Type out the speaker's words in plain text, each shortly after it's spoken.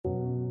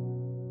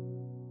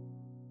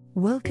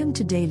Welcome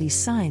to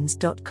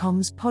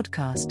dailysigns.com's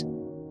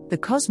podcast. The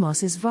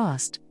cosmos is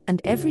vast,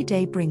 and every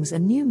day brings a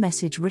new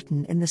message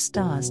written in the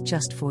stars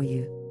just for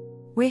you.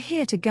 We're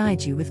here to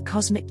guide you with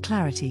cosmic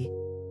clarity.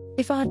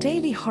 If our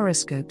daily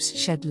horoscopes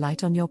shed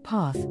light on your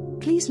path,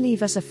 please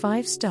leave us a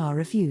 5-star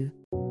review.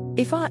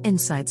 If our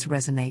insights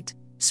resonate,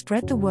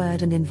 spread the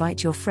word and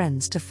invite your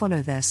friends to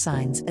follow their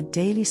signs at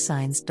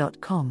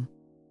dailysigns.com.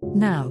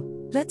 Now,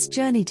 let's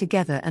journey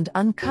together and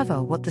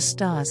uncover what the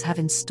stars have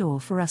in store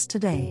for us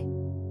today.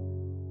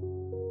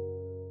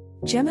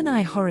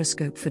 Gemini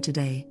horoscope for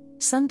today,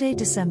 Sunday,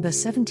 December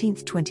 17,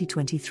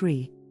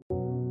 2023.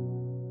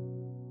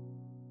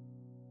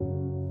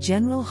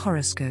 General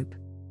horoscope.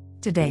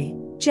 Today,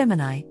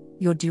 Gemini,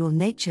 your dual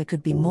nature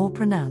could be more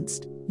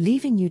pronounced,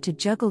 leaving you to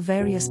juggle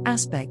various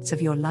aspects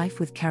of your life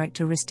with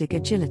characteristic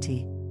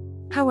agility.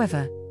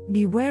 However,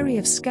 be wary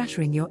of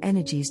scattering your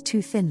energies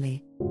too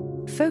thinly.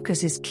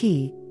 Focus is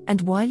key,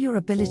 and while your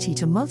ability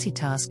to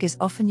multitask is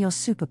often your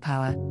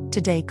superpower,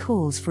 today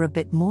calls for a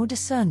bit more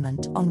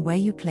discernment on where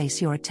you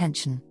place your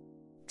attention.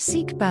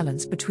 Seek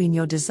balance between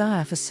your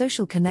desire for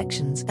social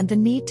connections and the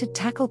need to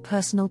tackle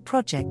personal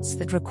projects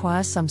that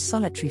require some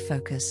solitary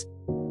focus.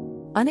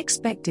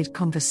 Unexpected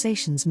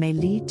conversations may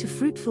lead to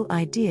fruitful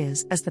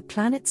ideas as the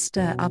planets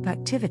stir up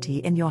activity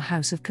in your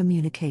house of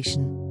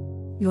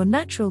communication. Your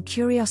natural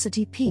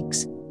curiosity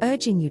peaks,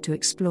 urging you to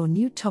explore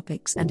new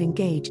topics and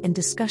engage in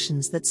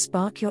discussions that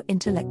spark your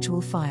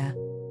intellectual fire.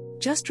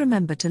 Just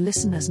remember to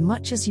listen as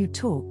much as you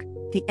talk.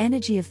 The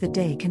energy of the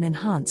day can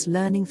enhance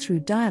learning through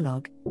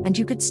dialogue, and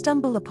you could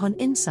stumble upon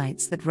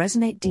insights that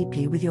resonate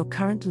deeply with your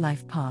current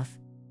life path.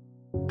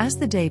 As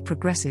the day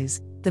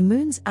progresses, the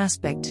moon's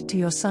aspect to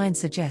your sign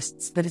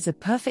suggests that it's a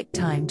perfect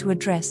time to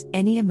address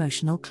any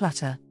emotional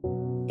clutter.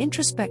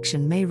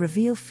 Introspection may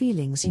reveal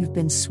feelings you've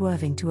been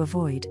swerving to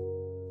avoid.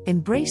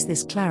 Embrace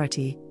this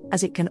clarity,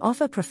 as it can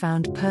offer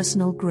profound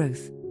personal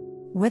growth.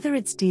 Whether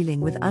it's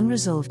dealing with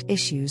unresolved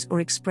issues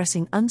or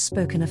expressing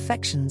unspoken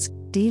affections,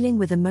 dealing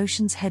with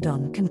emotions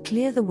head-on can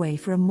clear the way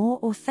for a more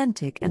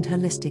authentic and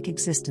holistic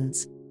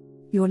existence.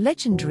 Your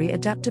legendary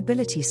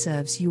adaptability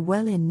serves you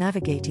well in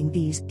navigating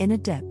these inner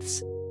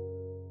depths.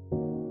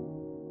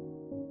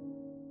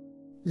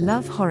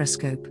 Love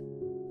horoscope.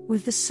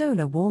 With the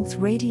solar warmth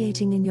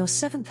radiating in your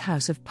 7th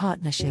house of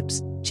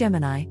partnerships,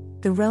 Gemini,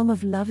 the realm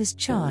of love is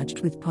charged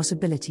with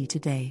possibility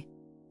today.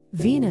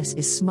 Venus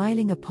is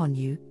smiling upon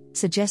you,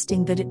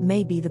 suggesting that it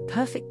may be the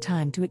perfect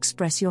time to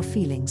express your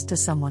feelings to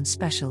someone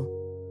special.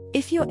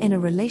 If you're in a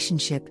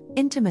relationship,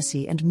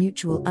 intimacy and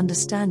mutual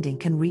understanding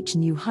can reach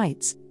new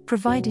heights,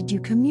 provided you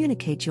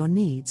communicate your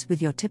needs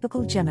with your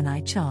typical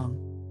Gemini charm.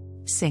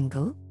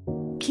 Single?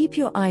 Keep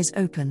your eyes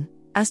open,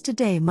 as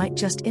today might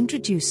just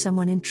introduce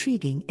someone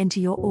intriguing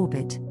into your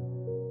orbit.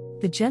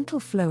 The gentle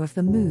flow of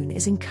the moon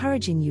is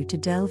encouraging you to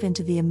delve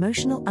into the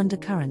emotional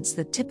undercurrents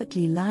that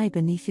typically lie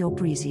beneath your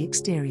breezy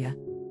exterior.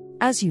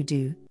 As you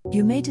do,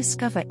 you may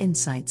discover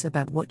insights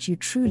about what you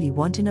truly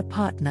want in a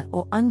partner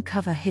or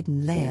uncover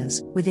hidden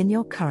layers within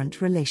your current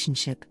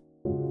relationship.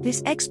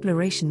 This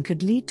exploration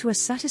could lead to a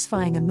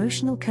satisfying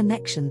emotional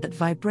connection that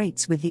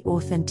vibrates with the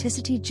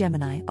authenticity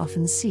Gemini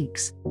often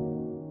seeks.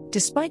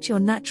 Despite your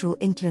natural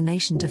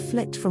inclination to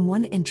flit from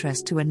one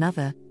interest to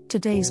another,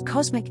 today's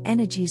cosmic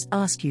energies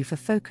ask you for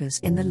focus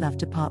in the love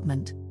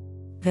department.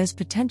 There's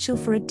potential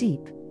for a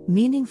deep,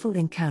 meaningful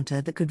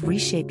encounter that could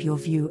reshape your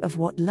view of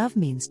what love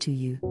means to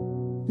you.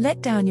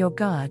 Let down your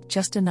guard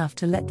just enough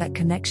to let that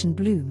connection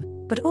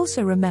bloom, but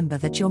also remember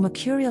that your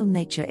mercurial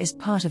nature is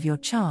part of your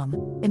charm.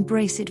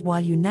 Embrace it while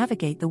you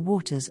navigate the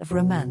waters of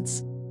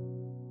romance.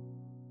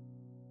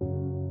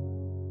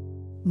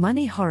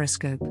 Money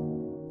horoscope.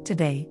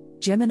 Today,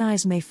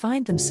 Geminis may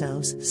find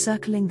themselves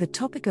circling the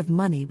topic of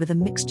money with a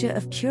mixture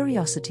of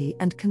curiosity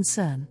and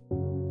concern.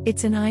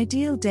 It's an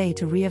ideal day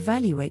to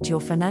reevaluate your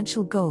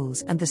financial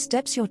goals and the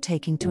steps you're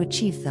taking to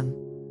achieve them.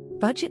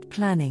 Budget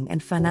planning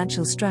and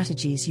financial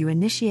strategies you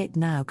initiate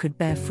now could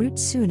bear fruit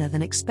sooner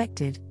than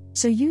expected,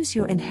 so use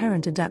your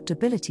inherent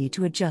adaptability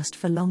to adjust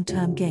for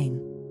long-term gain.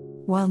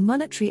 While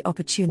monetary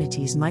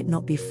opportunities might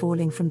not be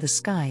falling from the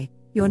sky,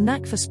 your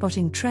knack for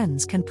spotting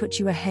trends can put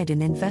you ahead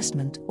in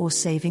investment or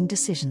saving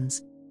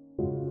decisions.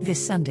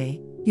 This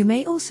Sunday, you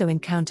may also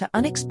encounter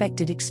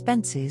unexpected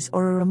expenses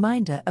or a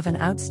reminder of an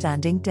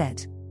outstanding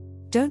debt.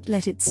 Don't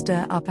let it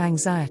stir up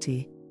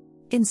anxiety.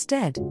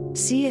 Instead,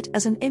 see it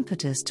as an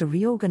impetus to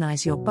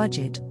reorganize your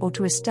budget or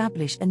to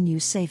establish a new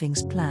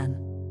savings plan.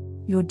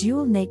 Your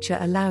dual nature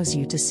allows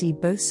you to see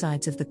both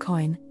sides of the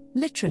coin,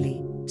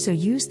 literally, so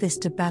use this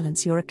to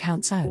balance your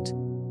accounts out.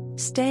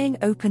 Staying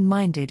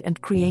open-minded and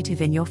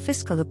creative in your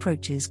fiscal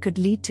approaches could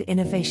lead to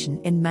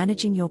innovation in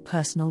managing your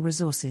personal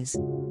resources.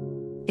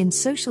 In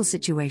social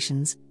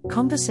situations,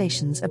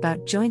 conversations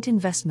about joint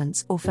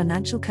investments or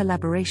financial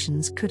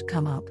collaborations could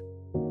come up.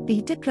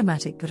 Be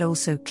diplomatic but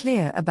also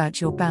clear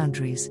about your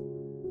boundaries.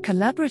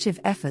 Collaborative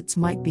efforts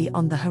might be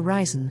on the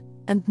horizon,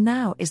 and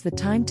now is the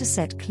time to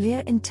set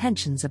clear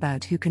intentions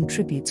about who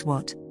contributes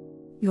what.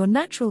 Your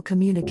natural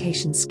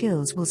communication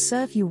skills will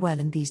serve you well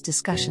in these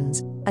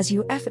discussions, as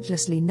you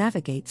effortlessly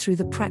navigate through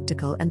the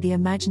practical and the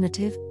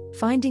imaginative,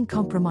 finding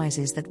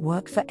compromises that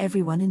work for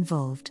everyone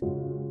involved.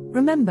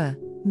 Remember,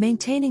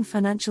 maintaining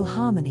financial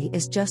harmony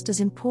is just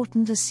as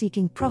important as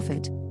seeking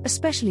profit,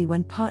 especially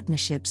when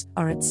partnerships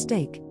are at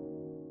stake.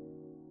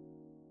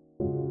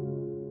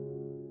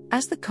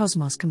 As the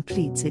cosmos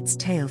completes its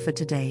tale for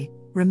today,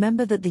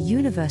 remember that the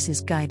universe's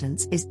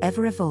guidance is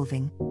ever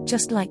evolving,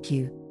 just like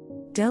you.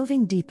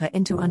 Delving deeper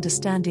into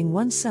understanding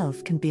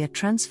oneself can be a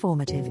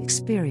transformative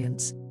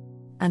experience.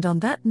 And on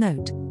that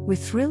note, we're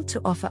thrilled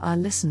to offer our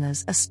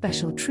listeners a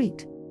special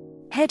treat.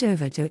 Head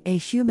over to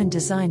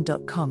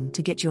ahumandesign.com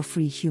to get your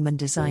free human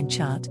design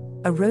chart,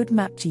 a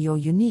roadmap to your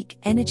unique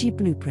energy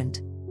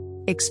blueprint.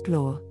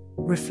 Explore,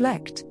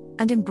 reflect,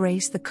 and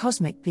embrace the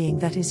cosmic being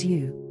that is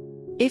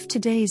you. If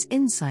today's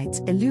insights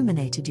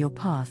illuminated your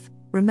path,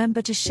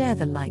 remember to share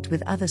the light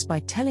with others by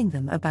telling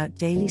them about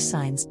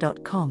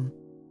dailysigns.com.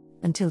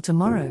 Until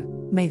tomorrow,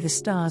 may the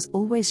stars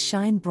always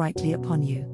shine brightly upon you.